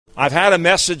I've had a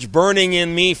message burning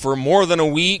in me for more than a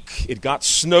week. It got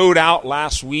snowed out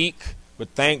last week, but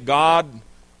thank God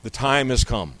the time has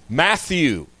come.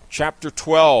 Matthew chapter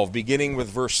 12, beginning with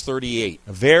verse 38.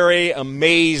 A very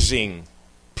amazing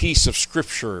piece of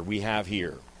scripture we have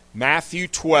here. Matthew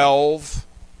 12,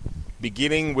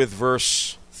 beginning with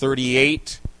verse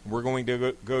 38. We're going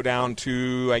to go down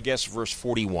to, I guess, verse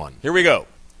 41. Here we go.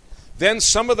 Then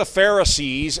some of the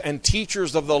Pharisees and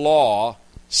teachers of the law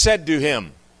said to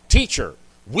him, "Teacher,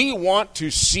 we want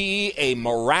to see a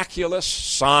miraculous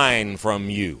sign from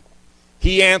you."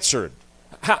 He answered,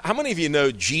 how many of you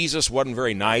know Jesus wasn't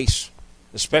very nice,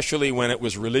 especially when it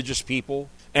was religious people,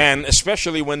 and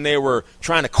especially when they were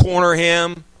trying to corner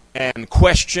him and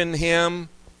question him?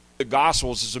 The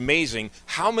Gospels is amazing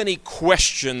how many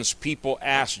questions people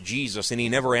asked Jesus and he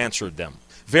never answered them.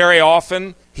 Very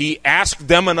often, he asked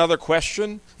them another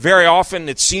question. Very often,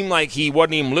 it seemed like he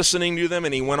wasn't even listening to them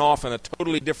and he went off in a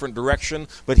totally different direction.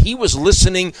 But he was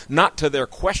listening not to their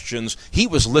questions, he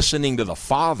was listening to the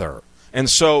Father. And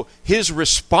so his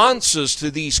responses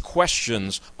to these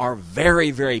questions are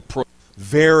very,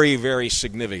 very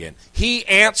significant. He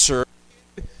answered,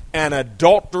 "An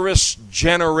adulterous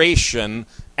generation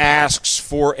asks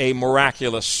for a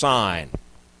miraculous sign."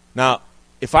 Now,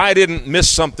 if I didn't miss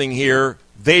something here,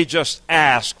 they just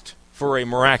asked for a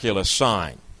miraculous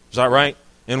sign. Is that right?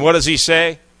 And what does he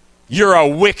say? You're a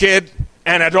wicked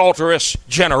and adulterous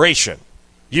generation.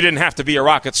 You didn't have to be a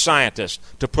rocket scientist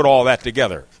to put all that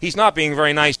together. He's not being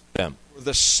very nice to them.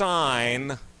 The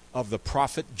sign of the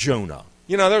prophet Jonah.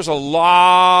 You know, there's a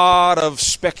lot of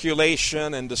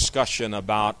speculation and discussion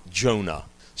about Jonah.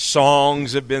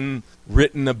 Songs have been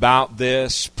written about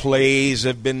this. Plays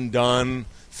have been done.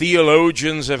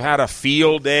 Theologians have had a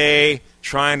field day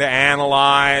trying to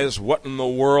analyze what in the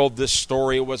world this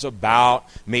story was about.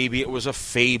 Maybe it was a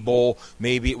fable.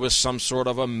 Maybe it was some sort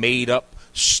of a made-up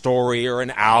story or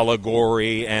an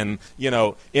allegory. And, you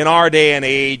know, in our day and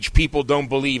age, people don't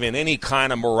believe in any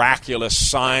kind of miraculous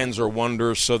signs or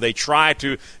wonders, so they try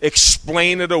to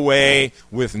explain it away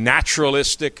with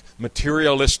naturalistic,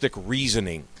 materialistic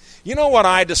reasoning. You know what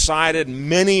I decided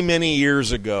many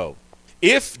years ago?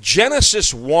 If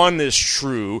Genesis 1 is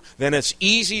true, then it's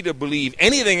easy to believe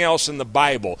anything else in the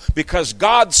Bible, because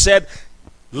God said,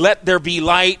 "Let there be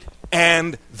light,"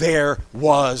 and there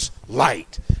was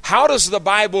light. How does the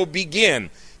Bible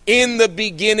begin? In the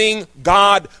beginning,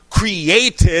 God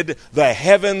created the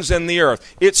heavens and the earth.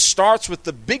 It starts with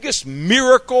the biggest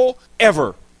miracle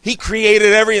ever. He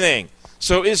created everything.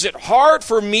 So is it hard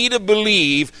for me to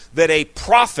believe that a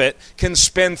prophet can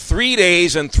spend 3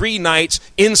 days and 3 nights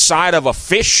inside of a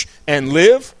fish and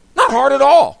live? Not hard at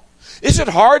all. Is it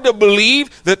hard to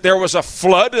believe that there was a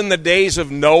flood in the days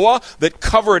of Noah that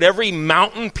covered every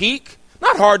mountain peak?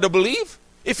 Not hard to believe.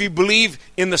 If you believe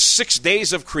in the 6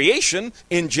 days of creation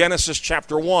in Genesis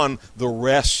chapter 1, the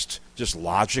rest just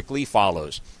logically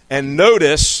follows. And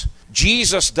notice,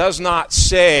 Jesus does not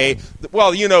say,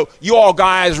 well, you know, you all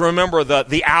guys remember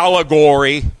the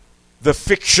allegory, the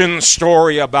fiction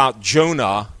story about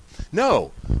Jonah.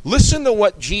 No, listen to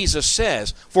what Jesus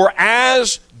says. For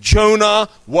as Jonah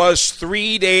was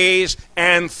 3 days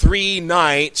and 3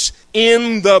 nights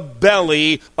in the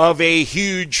belly of a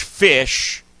huge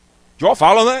fish. Do you all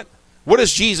follow that? What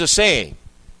is Jesus saying?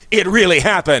 It really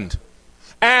happened.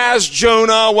 As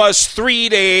Jonah was 3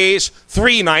 days,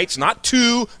 3 nights, not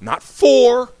 2, not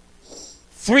 4,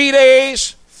 3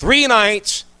 days, 3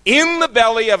 nights in the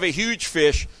belly of a huge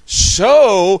fish,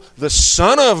 so the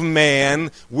Son of Man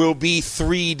will be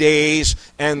 3 days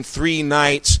and 3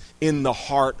 nights in the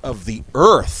heart of the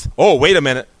earth. Oh, wait a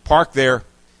minute. Park there.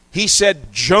 He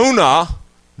said Jonah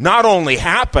not only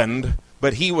happened,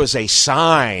 but he was a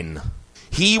sign.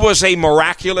 He was a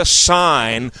miraculous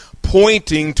sign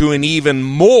pointing to an even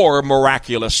more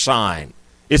miraculous sign.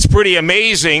 It's pretty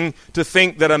amazing to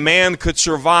think that a man could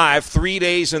survive 3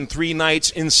 days and 3 nights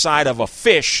inside of a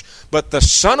fish, but the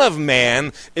Son of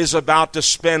Man is about to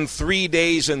spend 3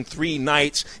 days and 3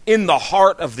 nights in the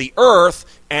heart of the earth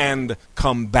and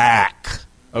come back.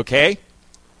 Okay?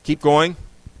 Keep going.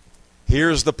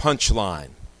 Here's the punchline.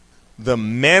 The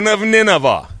men of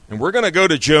Nineveh, and we're going to go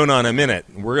to Jonah in a minute,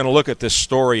 and we're going to look at this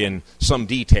story in some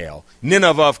detail.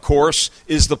 Nineveh, of course,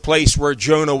 is the place where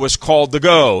Jonah was called to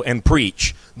go and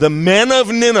preach. The men of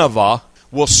Nineveh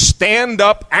will stand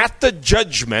up at the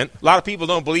judgment. A lot of people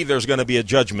don't believe there's going to be a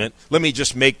judgment. Let me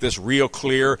just make this real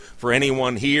clear for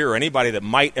anyone here or anybody that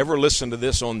might ever listen to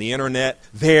this on the internet.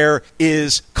 There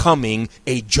is coming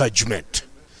a judgment.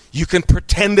 You can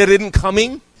pretend it isn't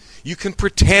coming. You can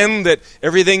pretend that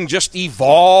everything just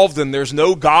evolved and there's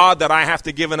no God that I have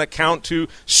to give an account to.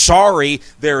 Sorry,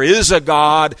 there is a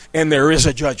God and there is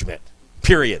a judgment.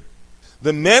 Period.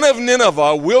 The men of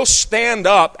Nineveh will stand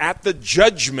up at the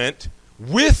judgment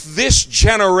with this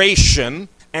generation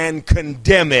and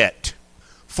condemn it.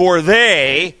 For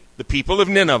they, the people of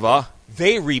Nineveh,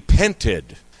 they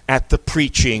repented at the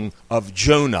preaching of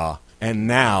Jonah, and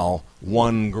now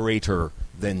one greater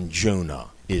than Jonah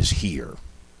is here.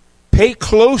 Pay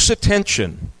close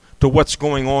attention to what's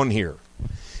going on here.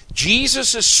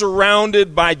 Jesus is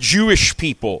surrounded by Jewish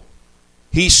people.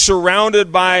 He's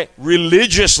surrounded by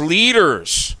religious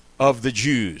leaders of the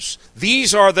Jews.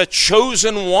 These are the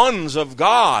chosen ones of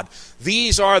God.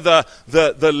 These are the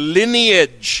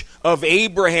lineage of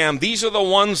Abraham. These are the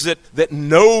ones that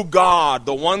know God,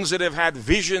 the ones that have had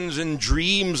visions and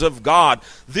dreams of God.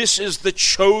 This is the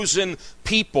chosen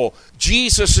people.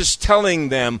 Jesus is telling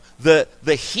them the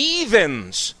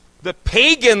heathens, the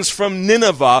pagans from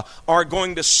Nineveh are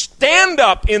going to stand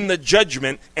up in the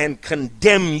judgment and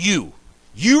condemn you.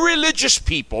 You religious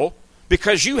people,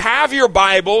 because you have your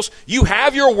Bibles, you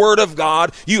have your Word of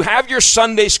God, you have your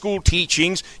Sunday school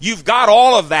teachings, you've got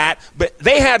all of that, but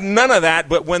they had none of that.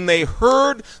 But when they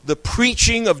heard the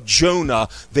preaching of Jonah,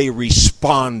 they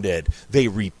responded, they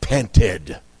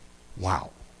repented.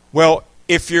 Wow. Well,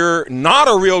 if you're not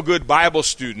a real good Bible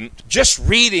student, just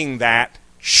reading that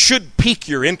should pique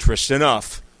your interest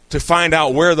enough to find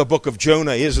out where the book of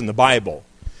Jonah is in the Bible.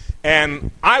 And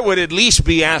I would at least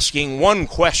be asking one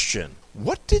question.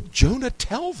 What did Jonah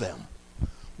tell them?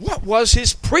 What was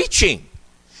his preaching?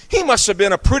 He must have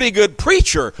been a pretty good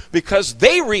preacher because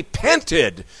they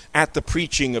repented at the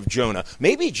preaching of Jonah.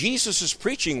 Maybe Jesus'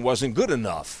 preaching wasn't good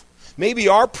enough. Maybe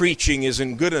our preaching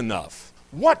isn't good enough.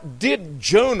 What did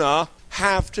Jonah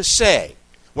have to say?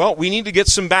 Well, we need to get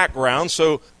some background,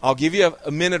 so I'll give you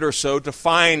a minute or so to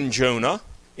find Jonah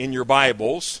in your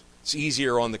Bibles. It's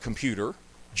easier on the computer.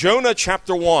 Jonah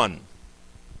chapter 1.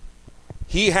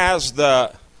 He has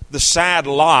the sad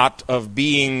lot of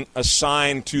being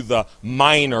assigned to the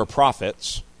minor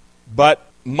prophets, but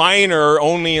minor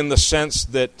only in the sense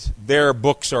that their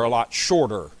books are a lot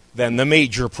shorter than the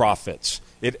major prophets.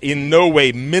 It in no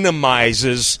way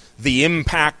minimizes the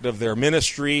impact of their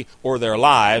ministry or their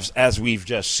lives, as we've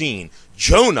just seen.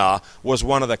 Jonah was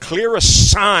one of the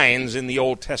clearest signs in the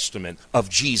Old Testament of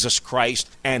Jesus Christ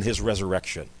and his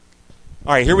resurrection.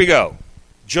 All right, here we go.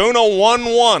 Jonah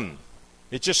 1:1.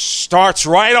 It just starts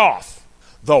right off.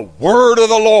 The word of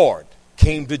the Lord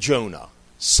came to Jonah,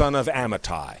 son of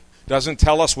Amittai. Doesn't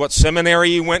tell us what seminary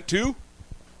he went to.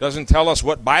 Doesn't tell us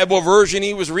what Bible version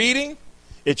he was reading.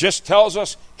 It just tells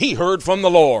us he heard from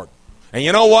the Lord. And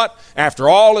you know what? After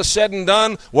all is said and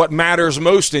done, what matters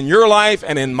most in your life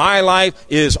and in my life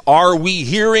is, are we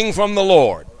hearing from the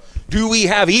Lord? Do we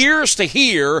have ears to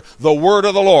hear the word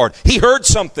of the Lord? He heard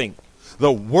something.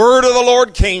 The word of the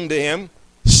Lord came to him,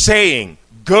 saying,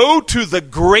 go to the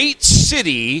great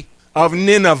city of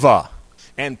Nineveh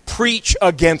and preach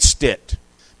against it,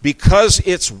 because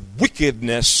its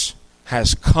wickedness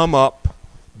has come up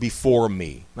before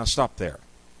me. Now stop there.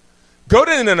 Go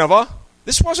to Nineveh.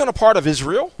 This wasn't a part of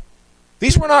Israel.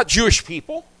 These were not Jewish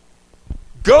people.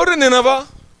 Go to Nineveh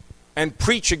and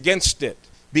preach against it,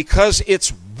 because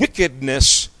its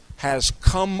wickedness has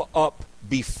come up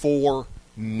before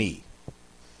me.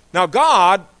 Now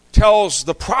God tells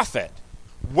the prophet,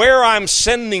 where I'm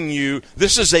sending you,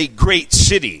 this is a great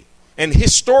city. And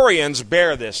historians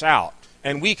bear this out.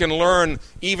 And we can learn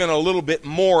even a little bit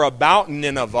more about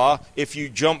Nineveh if you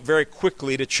jump very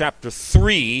quickly to chapter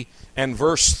 3 and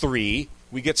verse 3.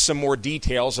 We get some more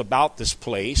details about this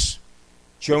place.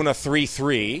 Jonah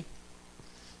 3:3.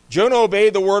 Jonah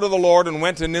obeyed the word of the Lord and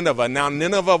went to Nineveh. Now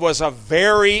Nineveh was a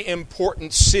very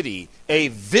important city. A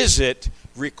visit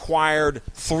required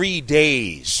 3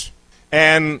 days.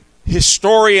 And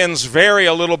historians vary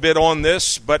a little bit on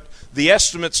this, but the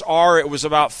estimates are it was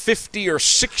about 50 or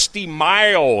 60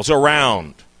 miles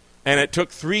around. And it took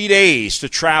 3 days to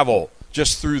travel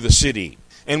just through the city.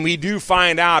 And we do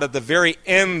find out at the very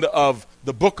end of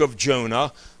the book of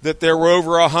Jonah that there were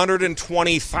over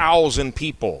 120,000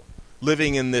 people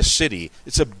living in this city.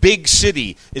 It's a big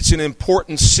city. It's an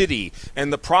important city.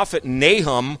 And the prophet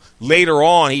Nahum, later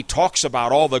on, he talks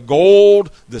about all the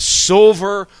gold, the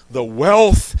silver, the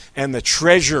wealth, and the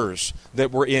treasures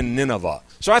that were in Nineveh.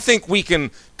 So I think we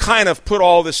can kind of put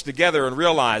all this together and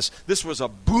realize this was a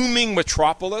booming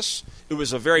metropolis. It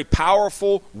was a very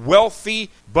powerful, wealthy,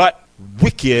 but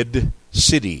wicked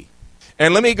city.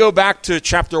 And let me go back to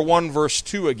chapter 1, verse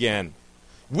 2 again.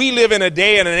 We live in a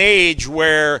day and an age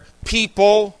where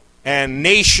people and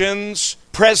nations,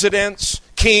 presidents,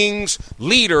 kings,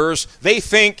 leaders, they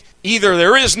think either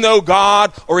there is no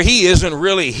God or he isn't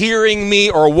really hearing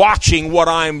me or watching what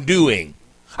I'm doing.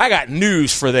 I got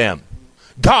news for them.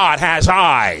 God has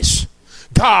eyes.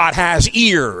 God has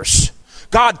ears.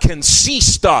 God can see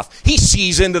stuff. He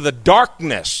sees into the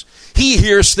darkness. He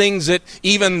hears things that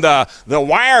even the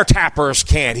wiretappers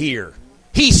can't hear.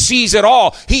 He sees it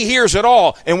all. He hears it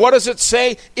all. And what does it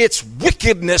say? Its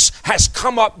wickedness has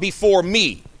come up before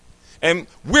me. And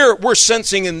we're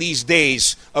sensing in these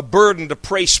days a burden to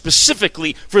pray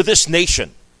specifically for this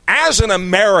nation. As an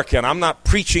American, I'm not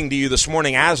preaching to you this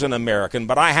morning as an American,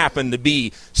 but I happen to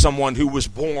be someone who was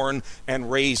born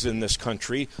and raised in this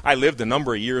country. I lived a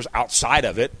number of years outside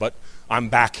of it, but I'm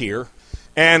back here.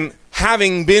 And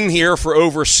having been here for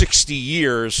over 60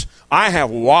 years, I have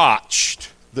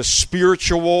watched the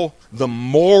spiritual, the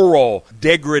moral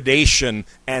degradation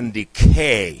and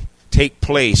decay take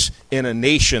place in a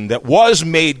nation that was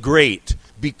made great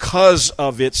because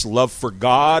of its love for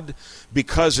God,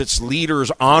 because its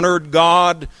leaders honored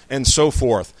God, and so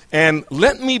forth. And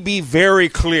let me be very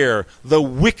clear, the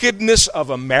wickedness of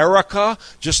America,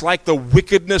 just like the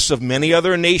wickedness of many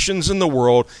other nations in the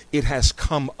world, it has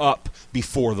come up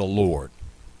before the Lord.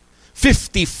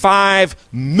 55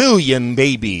 million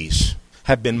babies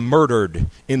have been murdered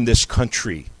in this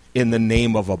country in the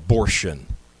name of abortion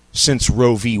since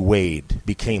Roe v. Wade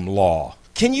became law.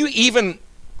 Can you even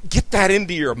get that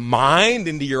into your mind,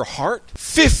 into your heart?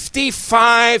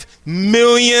 55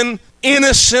 million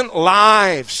innocent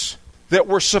lives that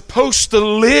were supposed to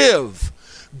live.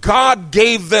 God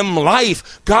gave them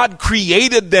life. God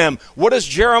created them. What does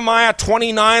Jeremiah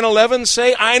 29:11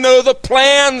 say? I know the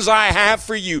plans I have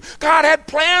for you. God had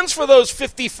plans for those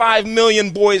 55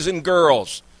 million boys and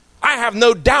girls. I have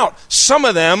no doubt some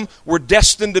of them were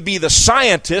destined to be the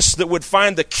scientists that would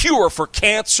find the cure for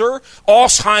cancer,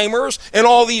 Alzheimer's, and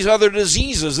all these other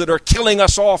diseases that are killing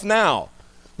us off now.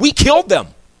 We killed them.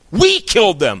 We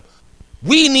killed them.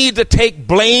 We need to take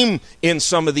blame in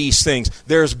some of these things.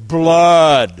 There's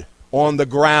blood on the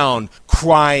ground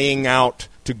crying out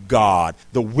to God.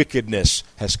 The wickedness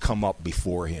has come up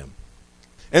before him.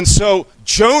 And so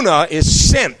Jonah is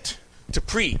sent to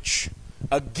preach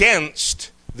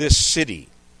against this city.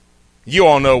 You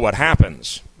all know what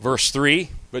happens. Verse 3,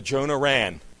 but Jonah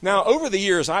ran. Now, over the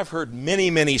years, I've heard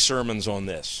many sermons on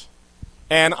this.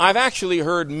 And I've actually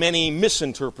heard many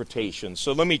misinterpretations.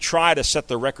 So let me try to set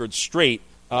the record straight.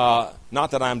 Not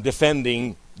that I'm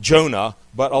defending Jonah,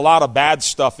 but a lot of bad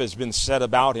stuff has been said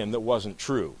about him that wasn't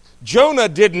true. Jonah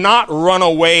did not run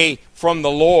away from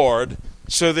the Lord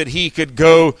so that he could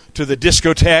go to the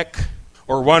discotheque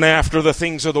or run after the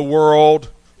things of the world.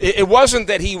 It wasn't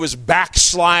that he was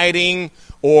backsliding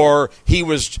or he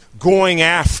was going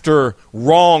after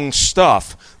wrong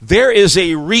stuff. There is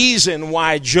a reason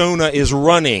why Jonah is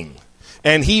running,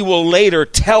 and he will later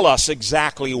tell us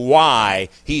exactly why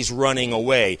he's running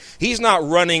away. He's not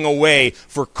running away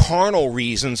for carnal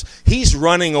reasons. He's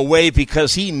running away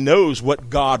because he knows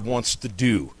what God wants to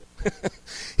do.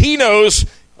 He knows,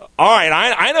 all right,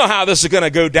 I know how this is going to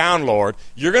go down, Lord.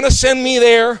 You're going to send me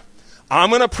there. I'm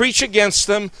going to preach against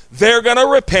them. They're going to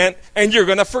repent, and you're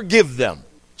going to forgive them.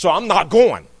 So I'm not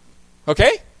going.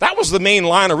 Okay? That was the main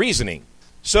line of reasoning.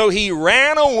 So he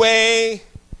ran away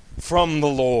from the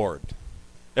Lord.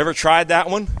 Ever tried that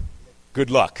one? Good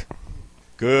luck.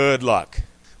 Good luck.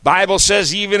 Bible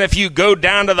says even if you go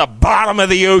down to the bottom of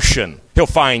the ocean, he'll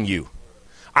find you.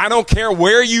 I don't care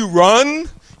where you run,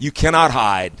 you cannot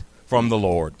hide from the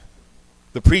Lord.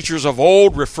 The preachers of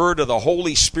old refer to the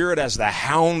Holy Spirit as the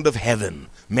hound of heaven.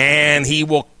 Man, he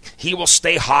will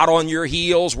stay hot on your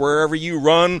heels wherever you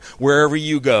run, wherever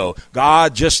you go.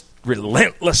 God just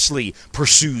relentlessly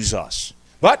pursues us.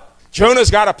 But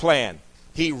Jonah's got a plan.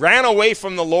 He ran away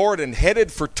from the Lord and headed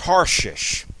for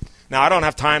Tarshish. Now, I don't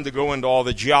have time to go into all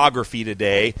the geography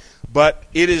today, but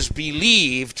it is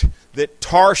believed that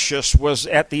Tarshish was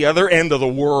at the other end of the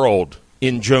world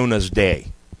in Jonah's day.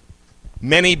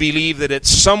 Many believe that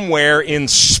it's somewhere in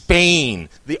Spain,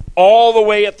 all the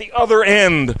way at the other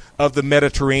end of the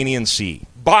Mediterranean Sea.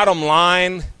 Bottom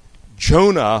line,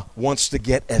 Jonah wants to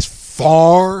get as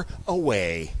far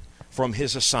away from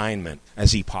his assignment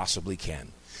as he possibly can.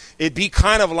 It'd be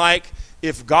kind of like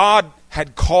if God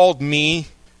had called me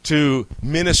to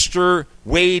minister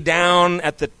way down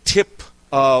at the tip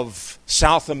of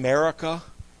South America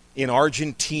in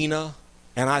Argentina,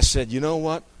 and I said, you know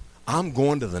what? I'm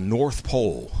going to the North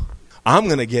Pole. I'm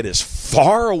going to get as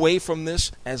far away from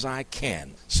this as I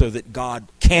can so that God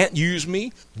can't use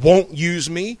me, won't use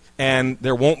me, and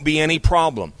there won't be any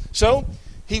problem. So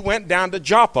he went down to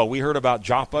Joppa. We heard about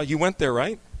Joppa. You went there,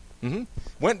 right? Mm-hmm.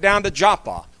 Went down to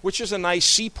Joppa, which is a nice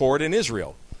seaport in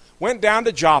Israel. Went down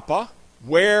to Joppa,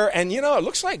 and it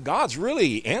looks like God's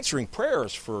really answering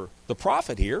prayers for the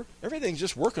prophet here. Everything's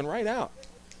just working right out.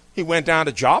 He went down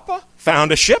to Joppa,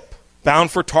 found a ship,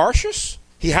 bound for Tarshish.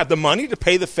 He had the money to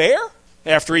pay the fare.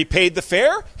 After he paid the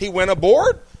fare, he went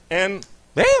aboard, and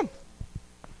bam,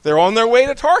 they're on their way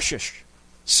to Tarshish.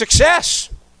 Success.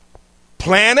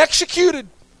 Plan executed.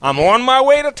 I'm on my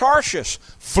way to Tarshish,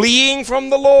 fleeing from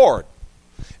the Lord.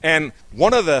 And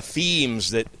one of the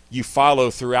themes that you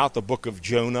follow throughout the book of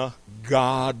Jonah,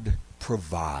 God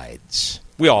provides.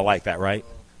 We all like that, right?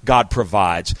 God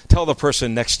provides. Tell the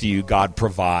person next to you, God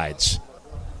provides.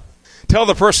 Tell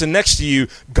the person next to you,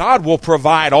 God will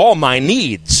provide all my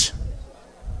needs.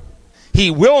 He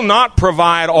will not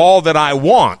provide all that I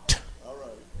want.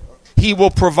 He will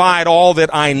provide all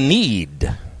that I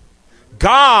need.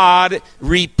 God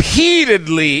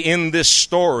repeatedly in this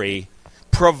story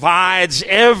provides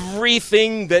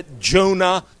everything that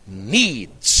Jonah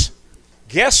needs.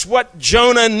 Guess what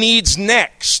Jonah needs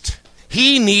next?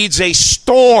 He needs a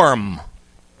storm.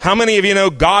 How many of you know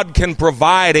God can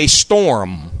provide a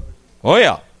storm? Oh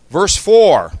yeah. Verse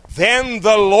 4. Then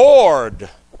the Lord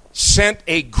sent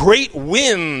a great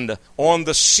wind on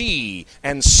the sea,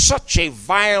 and such a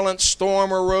violent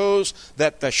storm arose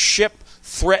that the ship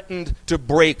threatened to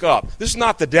break up. This is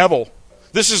not the devil.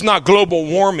 This is not global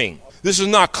warming. This is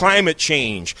not climate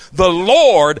change. The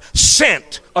Lord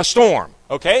sent a storm.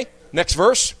 Okay? Next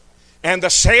verse. And the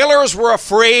sailors were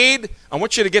afraid. I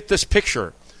want you to get this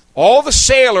picture. All the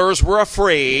sailors were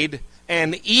afraid,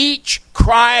 and each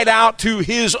cried out to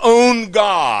his own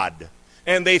God.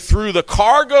 And they threw the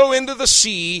cargo into the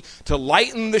sea to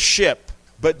lighten the ship.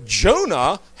 But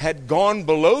Jonah had gone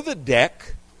below the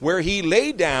deck, where he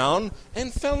lay down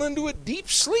and fell into a deep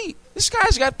sleep. This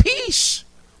guy's got peace.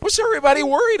 What's everybody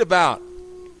worried about?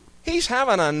 He's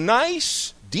having a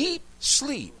nice, deep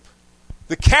sleep.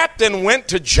 The captain went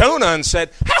to Jonah and said,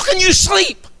 "How can you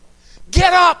sleep?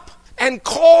 Get up and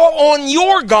call on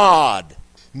your God.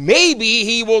 Maybe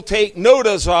he will take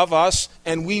notice of us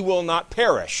and we will not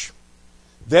perish."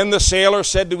 Then the sailors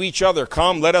said to each other,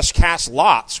 "Come, let us cast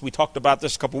lots." We talked about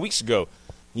this a couple weeks ago.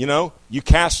 You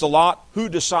cast a lot. Who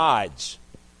decides?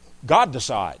 God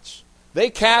decides. They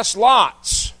cast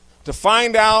lots to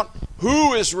find out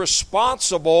who is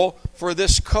responsible for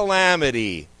this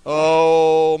calamity.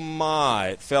 Oh my,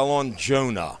 it fell on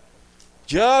Jonah.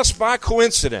 Just by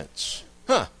coincidence.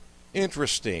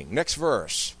 Interesting. Next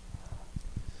verse.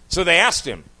 So they asked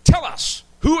him, "Tell us,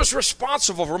 who is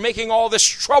responsible for making all this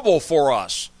trouble for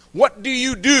us? What do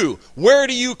you do? Where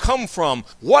do you come from?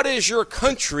 What is your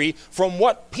country? From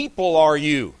what people are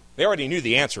you?" They already knew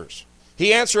the answers.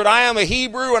 He answered, "I am a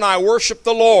Hebrew, and I worship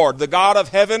the Lord, the God of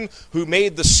heaven, who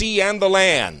made the sea and the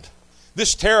land."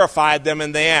 This terrified them,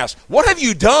 and they asked, "What have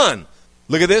you done?"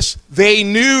 Look at this. They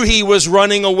knew he was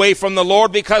running away from the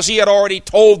Lord because he had already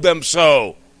told them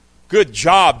so. Good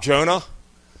job, Jonah.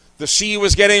 The sea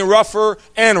was getting rougher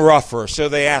and rougher, so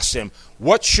they asked him,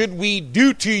 "What should we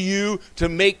do to you to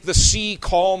make the sea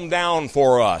calm down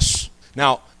for us?"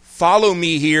 Now, follow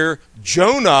me here.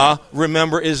 Jonah,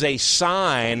 remember, is a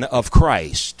sign of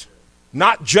Christ.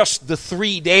 Not just the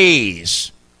 3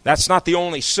 days. That's not the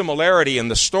only similarity in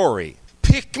the story.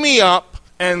 "Pick me up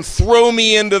and throw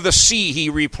me into the sea," he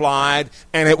replied,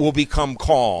 "and it will become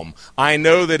calm. I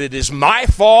know that it is my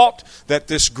fault that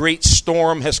this great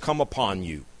storm has come upon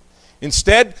you."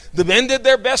 Instead, the men did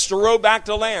their best to row back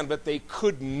to land, but they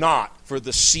could not, for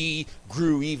the sea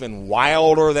grew even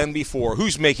wilder than before.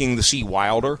 Who's making the sea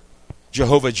wilder?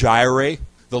 Jehovah Jireh,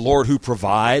 the Lord who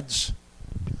provides.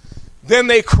 Then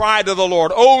they cried to the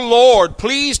Lord, "O Lord,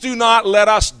 please do not let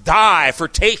us die for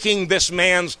taking this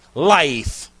man's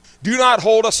life. Do not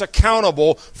hold us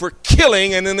accountable for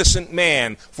killing an innocent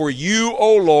man, for you,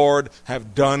 O Lord,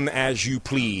 have done as you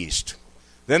pleased."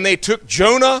 Then they took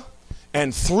Jonah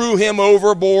and threw him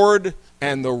overboard,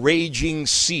 and the raging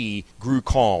sea grew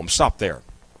calm. Stop there.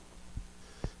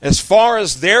 As far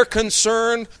as they're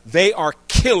concerned, they are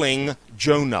killing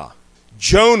Jonah.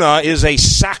 Jonah is a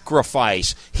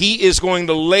sacrifice. He is going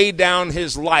to lay down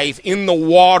his life in the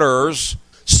waters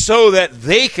so that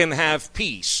they can have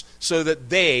peace, so that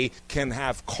they can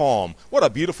have calm. What a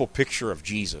beautiful picture of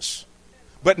Jesus.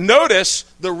 But notice,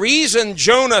 the reason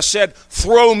Jonah said,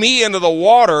 "Throw me into the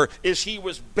water," is he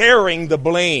was bearing the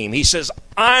blame. He says,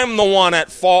 "I'm the one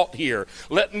at fault here.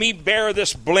 Let me bear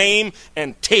this blame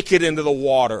and take it into the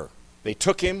water." They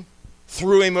took him,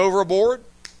 threw him overboard,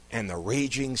 and the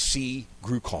raging sea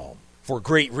grew calm. For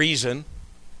great reason,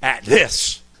 at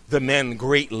this, the men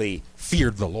greatly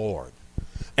feared the Lord.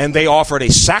 And they offered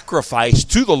a sacrifice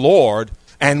to the Lord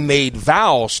and made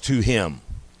vows to him.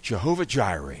 Jehovah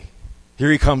Jireh.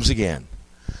 Here he comes again.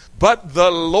 But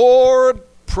the Lord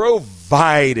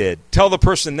provided. Tell the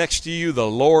person next to you, the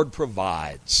Lord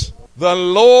provides. The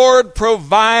Lord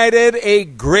provided a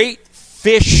great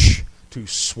fish to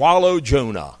swallow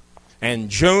Jonah. And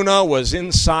Jonah was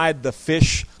inside the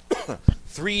fish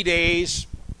 3 days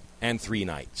and 3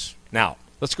 nights. Now,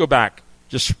 let's go back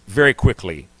just very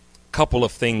quickly. A couple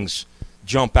of things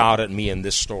jump out at me in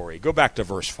this story. Go back to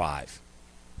verse 5.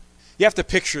 You have to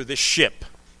picture this ship.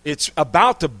 It's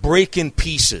about to break in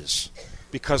pieces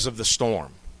because of the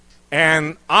storm.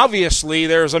 And obviously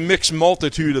there's a mixed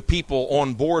multitude of people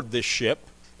on board this ship.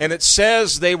 And it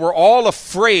says they were all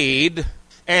afraid,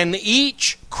 and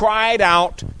each cried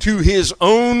out to his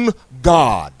own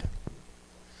God.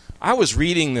 I was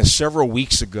reading this several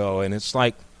weeks ago, and it's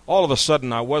like all of a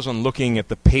sudden I wasn't looking at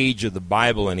the page of the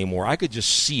Bible anymore. I could just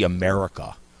see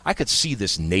America. I could see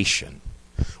this nation.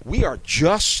 We are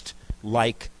just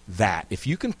like that. If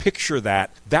you can picture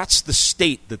that, that's the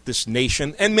state that this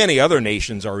nation and many other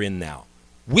nations are in now.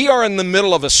 We are in the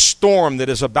middle of a storm that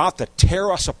is about to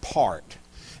tear us apart.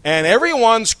 And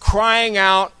everyone's crying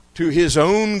out to his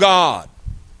own God.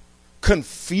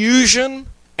 Confusion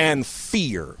and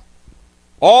fear.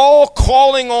 All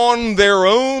calling on their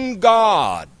own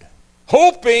God,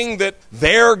 hoping that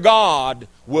their God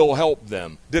will help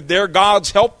them. Did their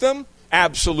gods help them?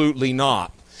 Absolutely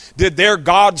not. Did their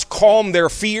gods calm their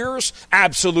fears?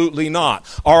 Absolutely not.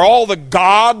 Are all the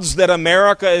gods that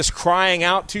America is crying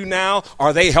out to now,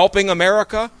 are they helping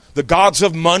America? The gods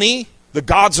of money? The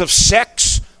gods of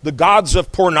sex? The gods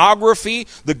of pornography?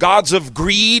 The gods of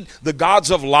greed? The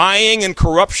gods of lying and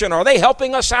corruption? Are they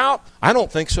helping us out? I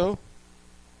don't think so.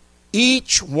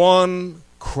 Each one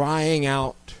crying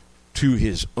out to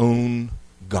his own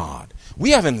God.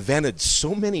 We have invented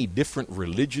so many different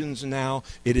religions now,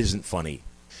 it isn't funny.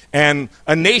 And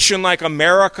a nation like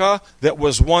America that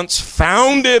was once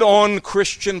founded on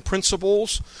Christian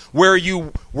principles, where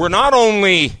you were not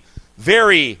only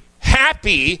very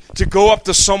happy to go up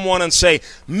to someone and say,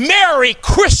 Merry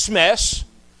Christmas,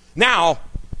 now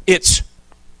it's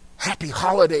Happy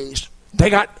Holidays. They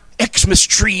got Xmas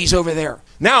trees over there.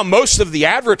 Now most of the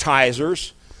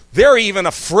advertisers, they're even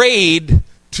afraid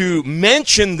to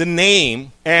mention the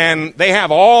name, and they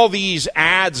have all these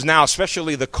ads now,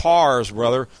 especially the cars,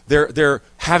 brother. They're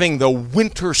having the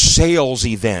winter sales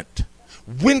event.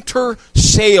 Winter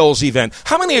sales event.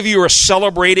 How many of you are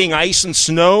celebrating ice and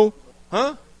snow?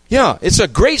 Huh? Yeah, it's a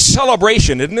great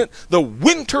celebration, isn't it? The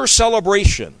winter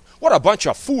celebration. What a bunch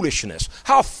of foolishness.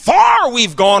 How far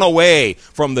we've gone away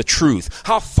from the truth.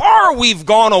 How far we've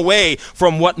gone away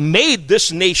from what made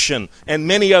this nation and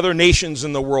many other nations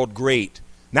in the world great.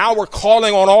 Now we're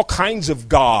calling on all kinds of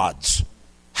gods.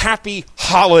 Happy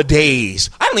holidays.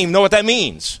 I don't even know what that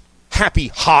means. Happy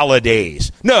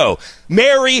holidays. No,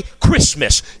 Merry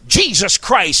Christmas. Jesus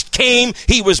Christ came,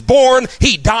 he was born,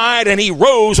 he died, and he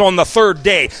rose on the 3rd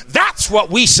day. That's what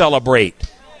we celebrate.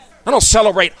 I don't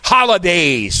celebrate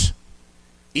holidays.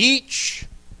 Each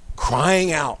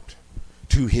crying out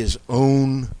to his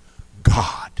own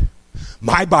God.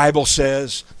 My Bible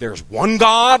says there's one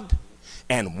God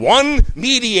and one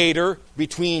mediator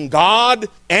between God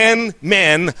and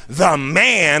men, the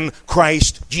man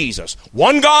Christ Jesus.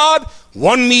 One God,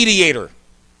 one mediator.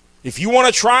 If you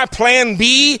want to try plan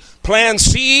B, plan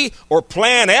C, or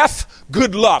plan F,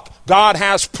 good luck. God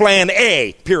has plan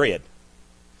A, period.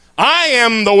 I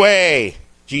am the way,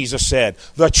 Jesus said,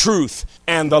 the truth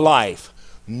and the life.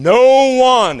 No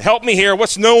one, help me here,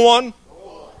 what's no one?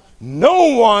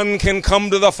 No one can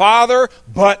come to the Father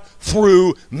but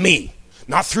through me.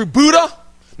 Not through Buddha,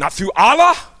 not through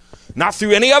Allah, not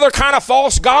through any other kind of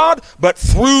false god, but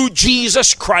through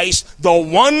Jesus Christ, the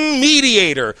one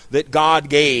mediator that God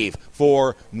gave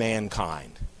for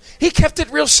mankind. He kept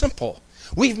it real simple.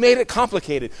 We've made it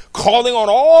complicated, calling on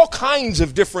all kinds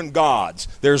of different gods.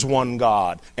 There's one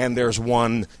God, and there's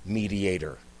one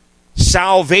mediator.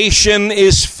 Salvation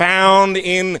is found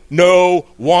in no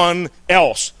one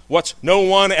else. What's no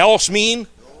one else mean?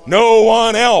 No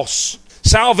one else.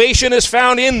 Salvation is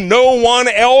found in no one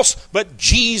else but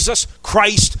Jesus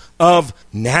Christ of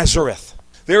Nazareth.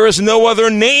 There is no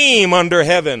other name under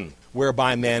heaven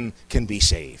whereby men can be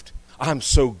saved. I'm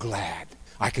so glad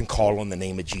I can call on the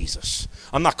name of Jesus.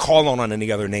 I'm not calling on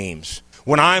any other names.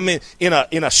 When I'm in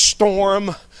a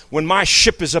storm, when my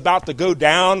ship is about to go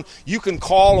down, you can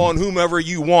call on whomever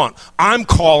you want. I'm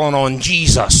calling on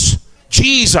Jesus.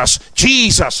 Jesus,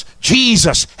 Jesus,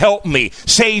 Jesus, help me,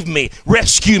 save me,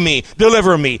 rescue me,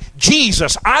 deliver me.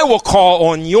 Jesus, I will call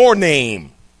on your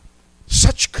name.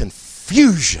 Such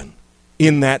confusion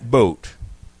in that boat.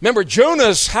 Remember,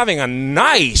 Jonah's having a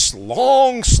nice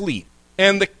long sleep,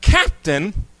 and the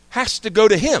captain has to go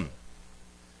to him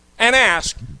and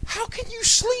ask, how can you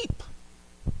sleep?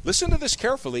 Listen to this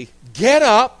carefully. Get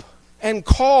up and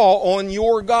call on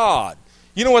your God.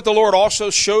 You know what the Lord also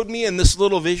showed me in this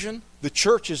little vision? The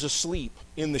church is asleep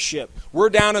in the ship. We're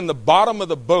down in the bottom of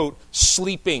the boat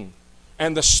sleeping,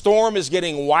 and the storm is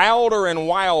getting wilder and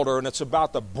wilder, and it's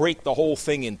about to break the whole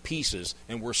thing in pieces,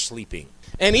 and we're sleeping.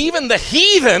 And even the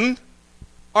heathen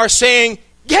are saying,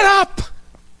 get up,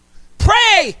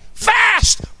 pray,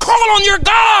 fast, call on your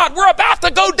God. We're about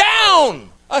to go down.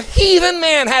 A heathen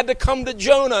man had to come to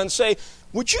Jonah and say,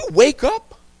 would you wake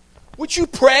up? Would you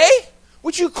pray?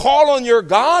 Would you call on your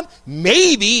God?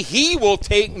 Maybe he will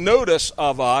take notice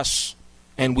of us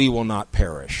and we will not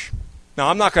perish. Now,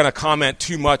 I'm not going to comment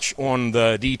too much on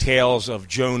the details of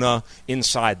Jonah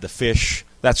inside the fish.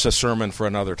 That's a sermon for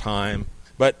another time.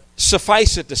 But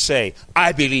suffice it to say,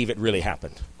 I believe it really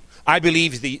happened. I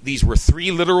believe these were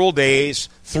 3 literal days,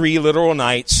 3 literal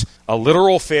nights, a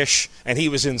literal fish, and he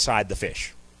was inside the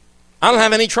fish. I don't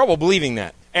have any trouble believing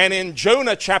that. And in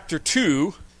Jonah chapter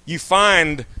 2, you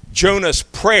find Jonah's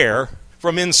prayer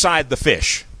from inside the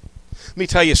fish. Let me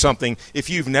tell you something. If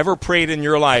you've never prayed in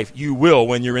your life, you will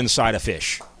when you're inside a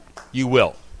fish. You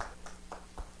will.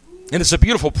 And it's a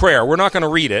beautiful prayer. We're not going to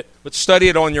read it, but study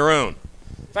it on your own.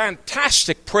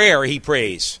 Fantastic prayer he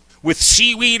prays with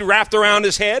seaweed wrapped around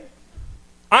his head.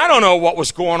 I don't know what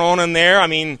was going on in there. I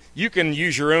mean, you can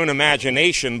use your own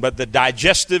imagination, but the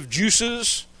digestive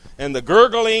juices and the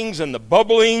gurglings and the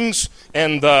bubblings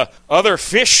and the other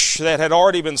fish that had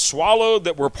already been swallowed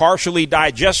that were partially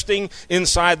digesting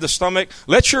inside the stomach,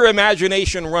 let your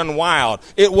imagination run wild.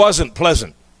 It wasn't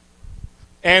pleasant.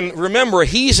 And remember,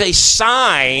 he's a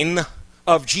sign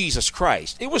of Jesus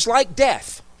Christ. It was like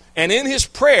death. And in his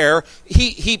prayer,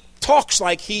 he talks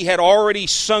like he had already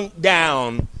sunk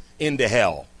down into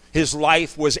hell. His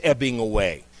life was ebbing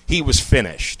away. He was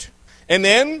finished. And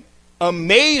then,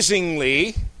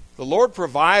 amazingly, the Lord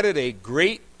provided a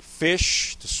great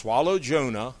fish to swallow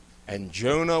Jonah, and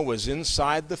Jonah was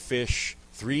inside the fish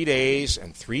 3 days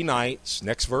and 3 nights.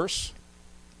 Next verse.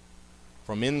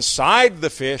 From inside the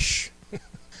fish,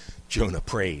 Jonah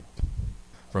prayed.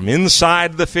 From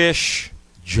inside the fish,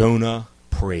 Jonah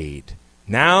prayed.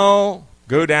 Now,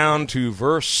 go down to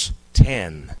verse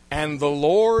 10. And the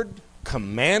Lord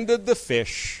commanded the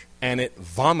fish, and it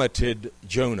vomited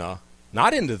Jonah,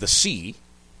 not into the sea.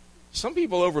 Some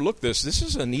people overlook this. This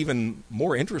is an even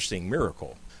more interesting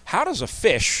miracle. How does a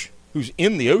fish who's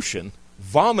in the ocean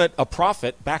vomit a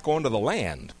prophet back onto the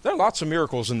land? There are lots of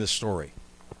miracles in this story.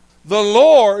 The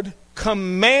Lord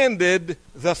commanded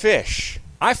the fish.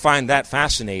 I find that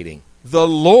fascinating. The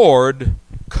Lord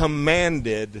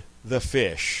commanded the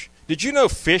fish. Did you know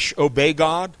fish obey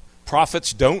God?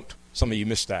 Prophets don't. Some of you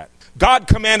missed that. God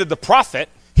commanded the prophet,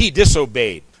 he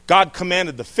disobeyed. God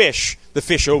commanded the fish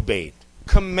obeyed.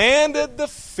 Commanded the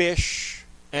fish,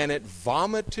 and it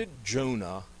vomited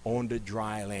Jonah onto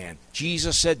dry land.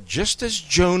 Jesus said, just as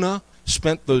Jonah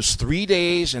spent those 3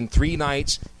 days and 3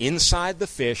 nights inside the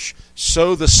fish,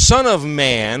 so the Son of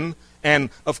Man, and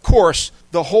of course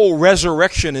the whole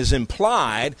resurrection is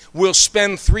implied, will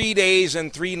spend 3 days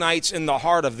and 3 nights in the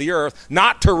heart of the earth,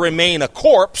 not to remain a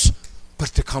corpse, but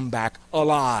to come back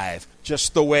alive.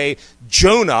 Just the way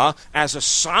Jonah, as a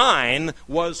sign,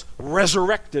 was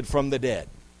resurrected from the dead.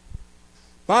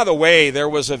 By the way, there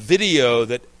was a video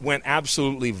that went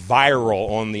absolutely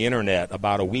viral on the internet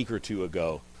about a week or 2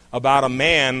 ago about a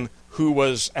man who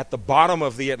was at the bottom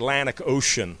of the Atlantic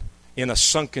Ocean in a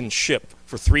sunken ship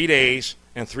for 3 days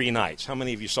and 3 nights. How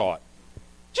many of you saw it?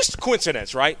 Just a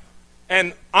coincidence, right?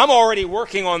 And I'm already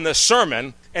working on this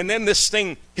sermon, and then this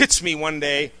thing hits me one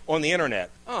day on the internet.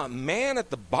 Oh, a man at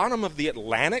the bottom of the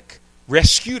Atlantic,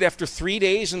 rescued after 3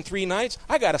 days and 3 nights?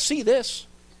 I got to see this.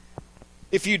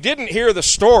 If you didn't hear the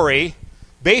story,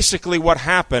 basically what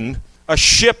happened, a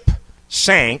ship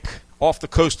sank off the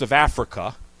coast of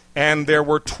Africa, and there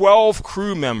were 12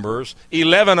 crew members.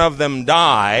 11 of them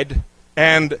died,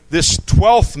 and this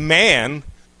 12th man,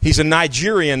 he's a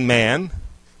Nigerian man,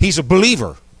 he's a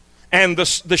believer. And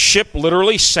the ship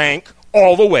literally sank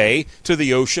all the way to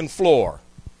the ocean floor,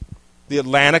 the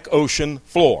Atlantic Ocean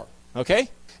floor, okay?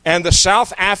 And the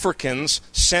South Africans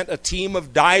sent a team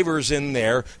of divers in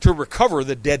there to recover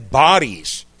the dead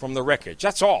bodies from the wreckage.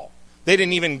 That's all. They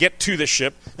didn't even get to the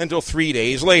ship until 3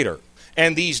 days later.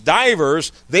 And these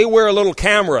divers, they wear little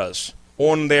cameras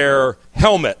on their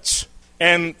helmets.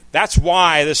 And that's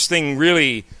why this thing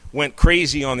really went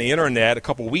crazy on the internet a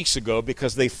couple weeks ago,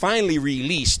 because they finally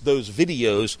released those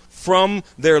videos from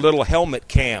their little helmet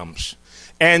cams.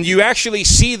 And you actually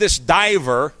see this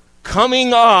diver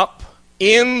coming up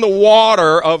in the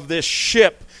water of this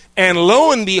ship. And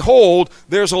lo and behold,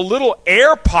 there's a little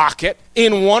air pocket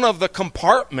in one of the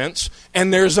compartments,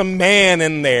 and there's a man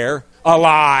in there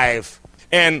alive.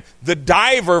 And the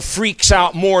diver freaks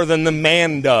out more than the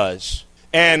man does.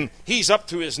 And he's up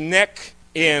to his neck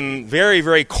in very,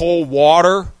 very cold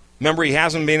water. Remember, he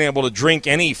hasn't been able to drink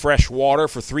any fresh water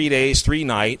for 3 days, 3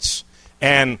 nights.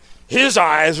 And his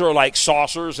eyes are like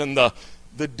saucers, and the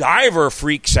diver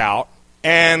freaks out.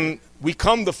 And we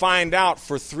come to find out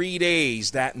for 3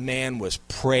 days that man was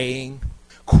praying,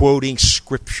 quoting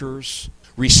scriptures,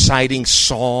 reciting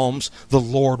psalms. The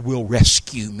Lord will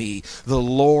rescue me. The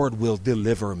Lord will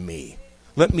deliver me.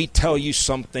 Let me tell you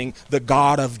something. The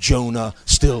God of Jonah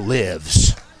still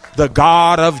lives. The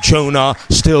God of Jonah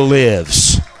still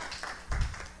lives.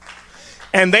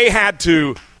 And they had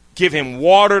to give him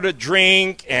water to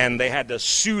drink, and they had to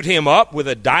suit him up with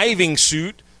a diving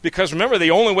suit. Because remember,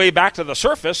 the only way back to the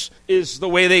surface is the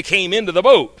way they came into the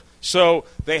boat. So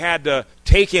they had to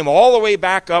take him all the way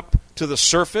back up to the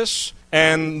surface,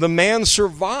 and the man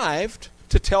survived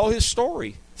to tell his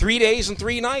story. 3 days and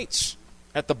 3 nights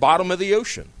at the bottom of the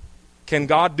ocean. Can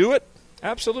God do it?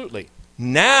 Absolutely.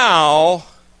 Now,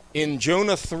 in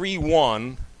Jonah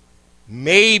 3:1,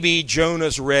 maybe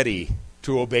Jonah's ready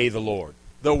to obey the Lord.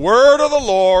 The word of the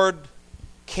Lord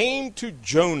came to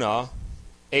Jonah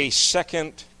a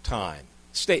second time.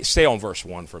 Stay on verse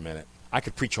 1 for a minute. I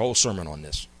could preach a whole sermon on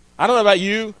this. I don't know about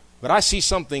you, but I see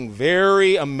something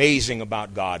very amazing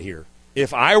about God here.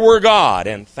 If I were God,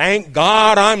 and thank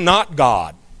God I'm not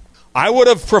God, I would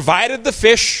have provided the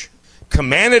fish,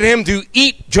 commanded him to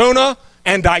eat Jonah,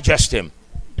 and digest him.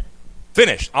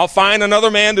 Finished. I'll find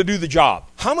another man to do the job.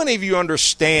 How many of you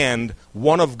understand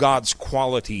one of God's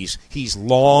qualities? He's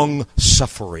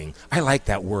long-suffering. I like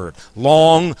that word.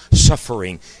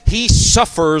 Long-suffering. He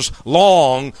suffers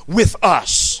long with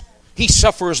us. He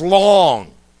suffers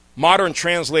long. Modern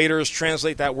translators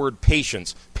translate that word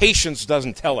patience. Patience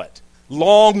doesn't tell it.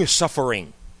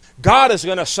 Long-suffering. God is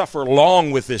going to suffer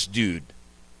long with this dude.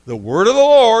 The word of the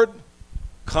Lord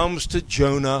comes to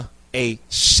Jonah a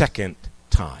second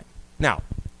time. Now,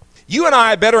 you and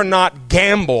I better not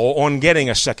gamble on getting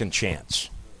a second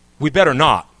chance. We better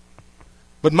not.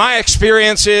 But my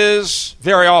experience is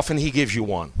very often he gives you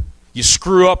one. You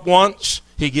screw up once,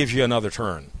 he gives you another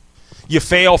turn. You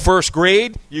fail first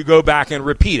grade, you go back and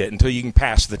repeat it until you can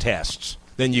pass the tests.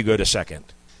 Then you go to second.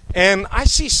 And I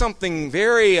see something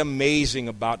very amazing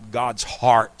about God's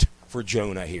heart for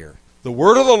Jonah here. The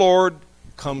word of the Lord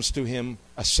comes to him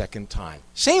a second time.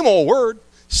 Same old word.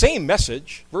 Same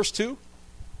message. Verse 2.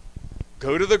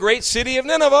 Go to the great city of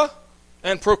Nineveh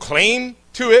and proclaim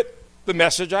to it the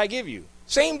message I give you.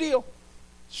 Same deal.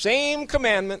 Same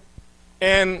commandment.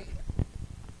 And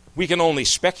we can only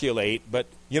speculate, but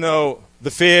you know,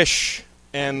 the fish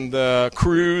and the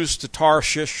cruise to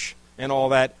Tarshish and all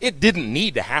that, it didn't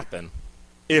need to happen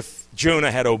if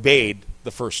Jonah had obeyed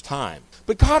the first time.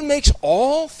 But God makes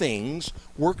all things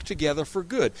work together for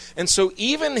good. And so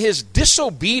even his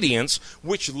disobedience,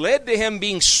 which led to him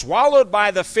being swallowed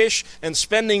by the fish and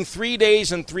spending 3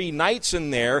 days and 3 nights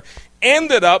in there,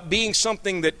 ended up being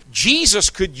something that Jesus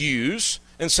could use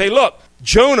and say, look,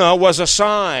 Jonah was a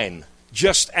sign,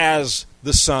 just as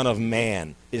the Son of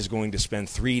Man is going to spend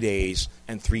 3 days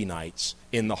and 3 nights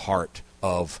in the heart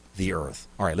of the earth.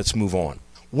 All right, let's move on.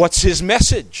 What's his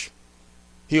message?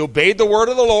 He obeyed the word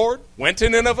of the Lord, went to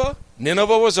Nineveh.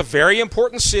 Nineveh was a very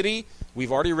important city.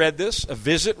 We've already read this. A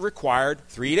visit required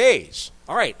 3 days.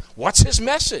 All right, what's his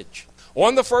message?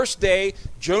 On the first day,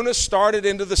 Jonah started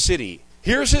into the city.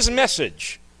 Here's his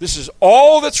message. This is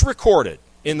all that's recorded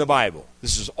in the Bible.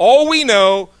 This is all we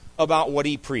know about what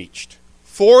he preached.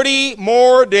 40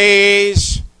 more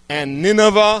days and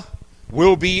Nineveh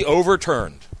will be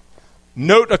overturned.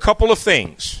 Note a couple of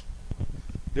things.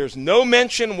 There's no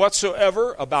mention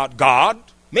whatsoever about God.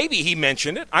 Maybe he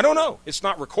mentioned it. I don't know. It's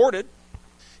not recorded.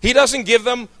 He doesn't give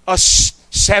them a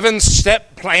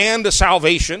 7-step plan to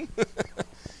salvation.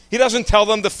 He doesn't tell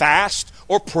them to fast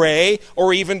or pray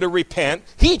or even to repent.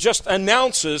 He just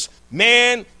announces,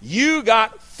 man, you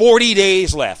got 40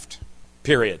 days left,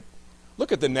 period.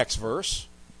 Look at the next verse.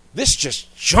 This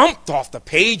just jumped off the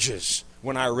pages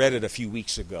when I read it a few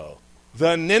weeks ago.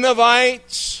 The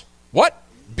Ninevites, what?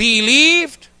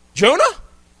 Believed Jonah?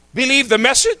 Believed the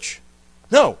message?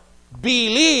 No,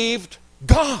 believed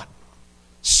God.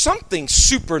 Something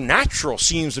supernatural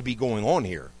seems to be going on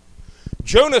here.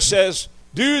 Jonah says,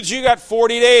 dudes, you got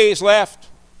 40 days left.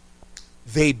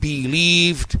 They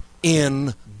believed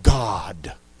in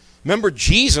God. Remember,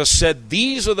 Jesus said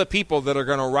these are the people that are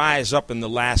going to rise up in the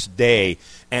last day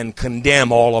and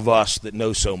condemn all of us that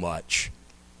know so much.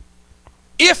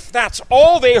 If that's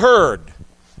all they heard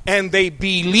and they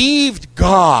believed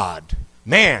God,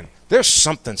 man, there's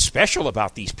something special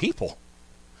about these people.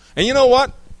 And you know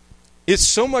what? It's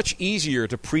so much easier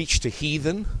to preach to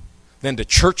heathen than to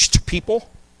churched people.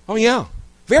 Oh yeah,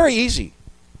 very easy.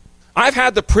 I've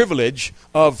had the privilege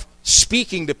of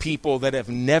speaking to people that have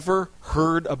never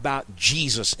heard about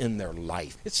Jesus in their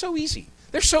life. It's so easy.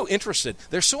 They're so interested.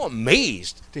 They're so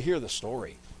amazed to hear the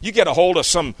story. You get a hold of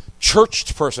some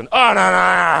churched person. Oh,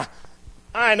 no.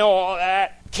 I know all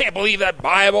that. Can't believe that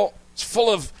Bible. It's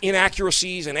full of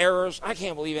inaccuracies and errors. I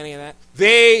can't believe any of that.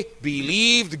 They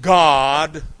believed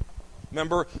God.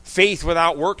 Remember, faith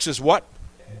without works is what?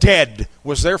 Dead.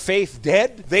 Was their faith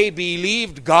dead? They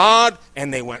believed God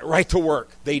and they went right to work.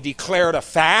 They declared a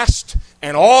fast,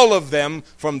 and all of them,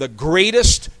 from the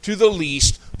greatest to the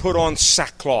least, put on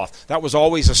sackcloth. That was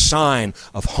always a sign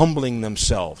of humbling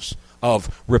themselves,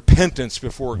 of repentance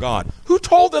before God. Who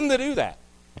told them to do that?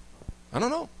 I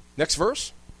don't know. Next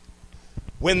verse.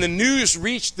 When the news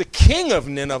reached the king of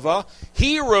Nineveh,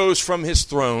 he rose from his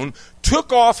throne,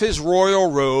 took off his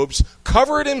royal robes,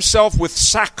 covered himself with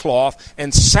sackcloth,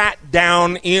 and sat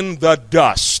down in the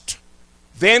dust.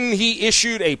 Then he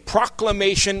issued a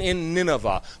proclamation in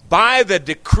Nineveh, by the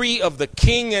decree of the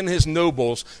king and his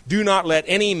nobles, do not let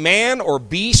any man or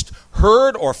beast,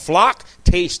 herd or flock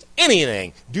taste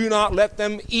anything. Do not let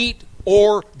them eat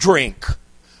or drink.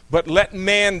 But let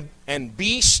man and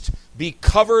beast be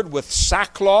covered with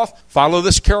sackcloth. Follow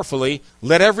this carefully.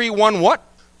 Let everyone what?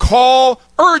 Call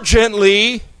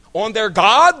urgently on their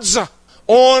gods,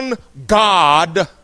 on God,